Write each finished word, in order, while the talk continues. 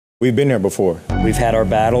We've been there before. We've had our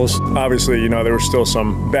battles. Obviously, you know, there were still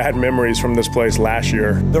some bad memories from this place last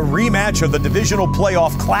year. The rematch of the Divisional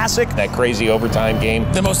Playoff Classic. That crazy overtime game.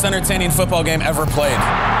 The most entertaining football game ever played.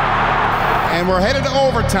 And we're headed to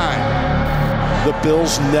overtime. The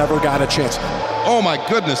Bills never got a chance. Oh my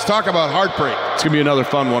goodness, talk about heartbreak. It's gonna be another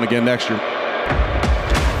fun one again next year.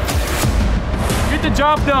 Get the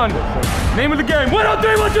job done. Name of the game. 1, 2,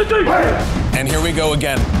 3, 1, 2, 3. And here we go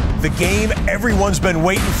again. The game everyone's been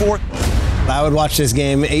waiting for. I would watch this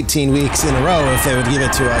game 18 weeks in a row if they would give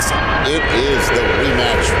it to us. It is the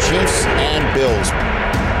rematch, Chiefs and Bills.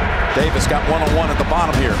 Davis got one-on-one at the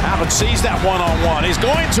bottom here. Allen sees that one-on-one. He's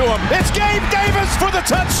going to him. It's Gabe Davis for the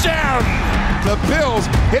touchdown. The Bills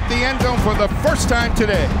hit the end zone for the first time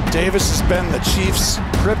today. Davis has been the Chiefs'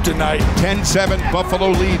 kryptonite. 10-7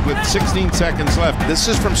 Buffalo lead with 16 seconds left. This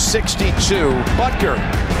is from 62. Butker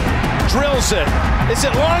drills it. Is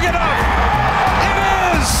it long enough? It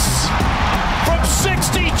is! From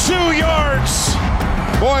 62 yards.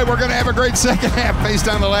 Boy, we're going to have a great second half based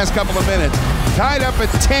on the last couple of minutes. Tied up at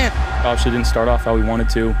 10. Obviously didn't start off how we wanted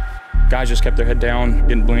to. Guys just kept their head down,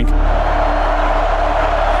 didn't blink.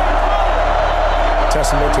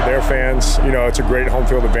 Testament to their fans. You know, it's a great home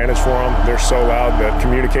field advantage for them. They're so loud that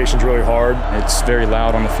communication's really hard. It's very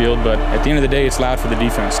loud on the field, but at the end of the day, it's loud for the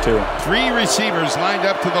defense too. 3 receivers lined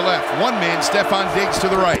up to the left. One man, Stephon Diggs, to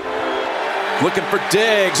the right. Looking for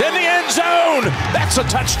Diggs in the end zone. That's a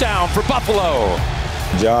touchdown for Buffalo.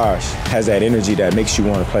 Josh has that energy that makes you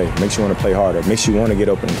want to play, makes you want to play harder, makes you want to get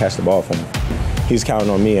open and catch the ball for him. He's counting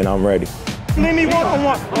on me, and I'm ready. Need me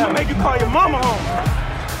one-on-one. I'll make you call your mama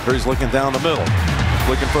home. He's looking down the middle,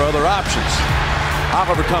 looking for other options.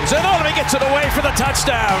 Oliver comes in. Oh, he gets it away for the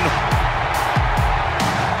touchdown.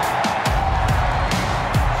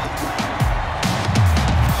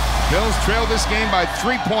 Bills trail this game by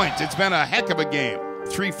 3 points. It's been a heck of a game.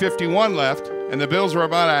 3:51 left, and the Bills were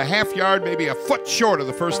about a half yard, maybe a foot short of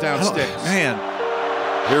the first down sticks. Man,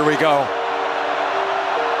 here we go.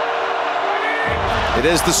 It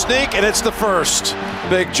is the sneak, and it's the first.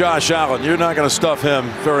 Big Josh Allen. You're not going to stuff him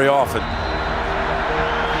very often.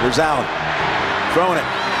 Here's Allen. Throwing it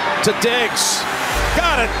to Diggs.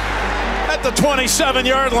 Got it at the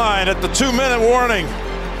 27-yard line at the 2-minute warning.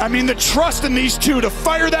 I mean, the trust in these two to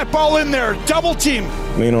fire that ball in there. Double team.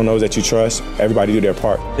 Lean on those that you trust. Everybody do their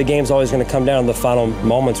part. The game's always going to come down to the final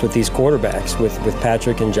moments with these quarterbacks, with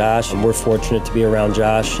Patrick and Josh. And we're fortunate to be around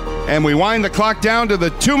Josh. And we wind the clock down to the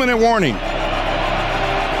 2-minute warning.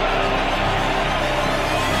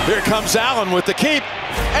 Here comes Allen with the keep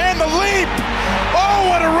and the leap. Oh,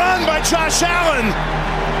 what a run by Josh Allen.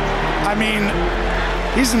 I mean,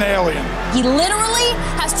 he's an alien. He literally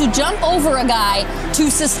has to jump over a guy to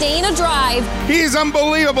sustain a drive. He's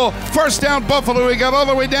unbelievable. First down Buffalo. He got all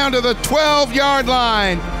the way down to the 12-yard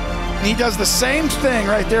line. And he does the same thing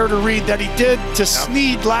right there to Reed that he did to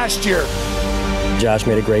Snead last year. Josh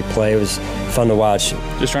made a great play. It was fun to watch.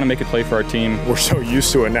 Just trying to make a play for our team. We're so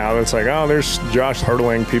used to it now. It's like, oh, there's Josh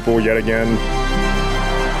hurdling people yet again.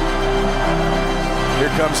 Here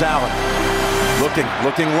comes Allen.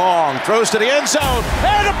 Looking long. Throws to the end zone.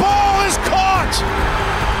 And the ball is caught.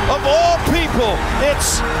 Of all people,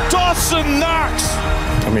 it's Dawson Knox.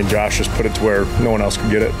 I mean, Josh just put it to where no one else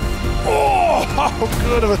could get it. Oh, how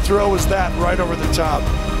good of a throw was that right over the top.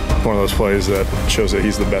 One of those plays that shows that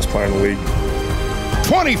he's the best player in the league.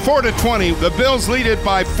 24-20, the Bills lead it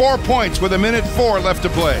by 4 points with 1:04 left to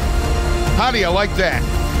play. How do you like that?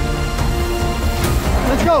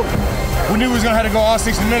 Let's go. We knew we was going to have to go all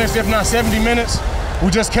 60 minutes, if not 70 minutes.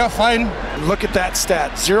 We just kept fighting. Look at that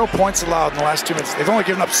stat. 0 points allowed in the last 2 minutes. They've only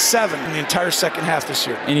given up 7 in the entire second half this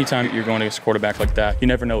year. Anytime you're going against a quarterback like that, you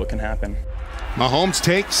never know what can happen. Mahomes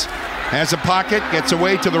takes, has a pocket, gets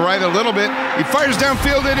away to the right a little bit. He fires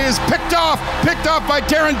downfield. It is picked off by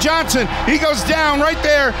Taron Johnson. He goes down right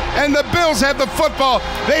there, and the Bills have the football.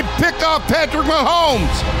 They pick off Patrick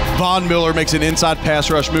Mahomes. Von Miller makes an inside pass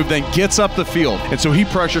rush move, then gets up the field. And so he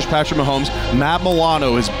pressures Patrick Mahomes. Matt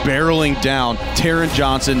Milano is barreling down. Taron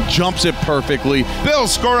Johnson jumps it perfectly.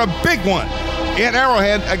 Bills score a big one at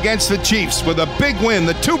Arrowhead against the Chiefs with a big win.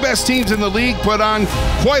 The 2 best teams in the league put on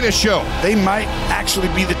quite a show. They might actually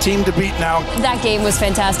be the team to beat now. That game was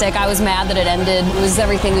fantastic. I was mad that it ended. It was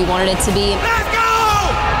everything we wanted it to be. Let's go!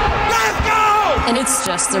 Let's go! And it's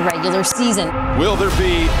just the regular season. Will there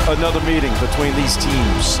be another meeting between these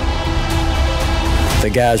teams? The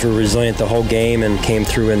guys were resilient the whole game and came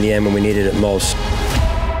through in the end when we needed it most.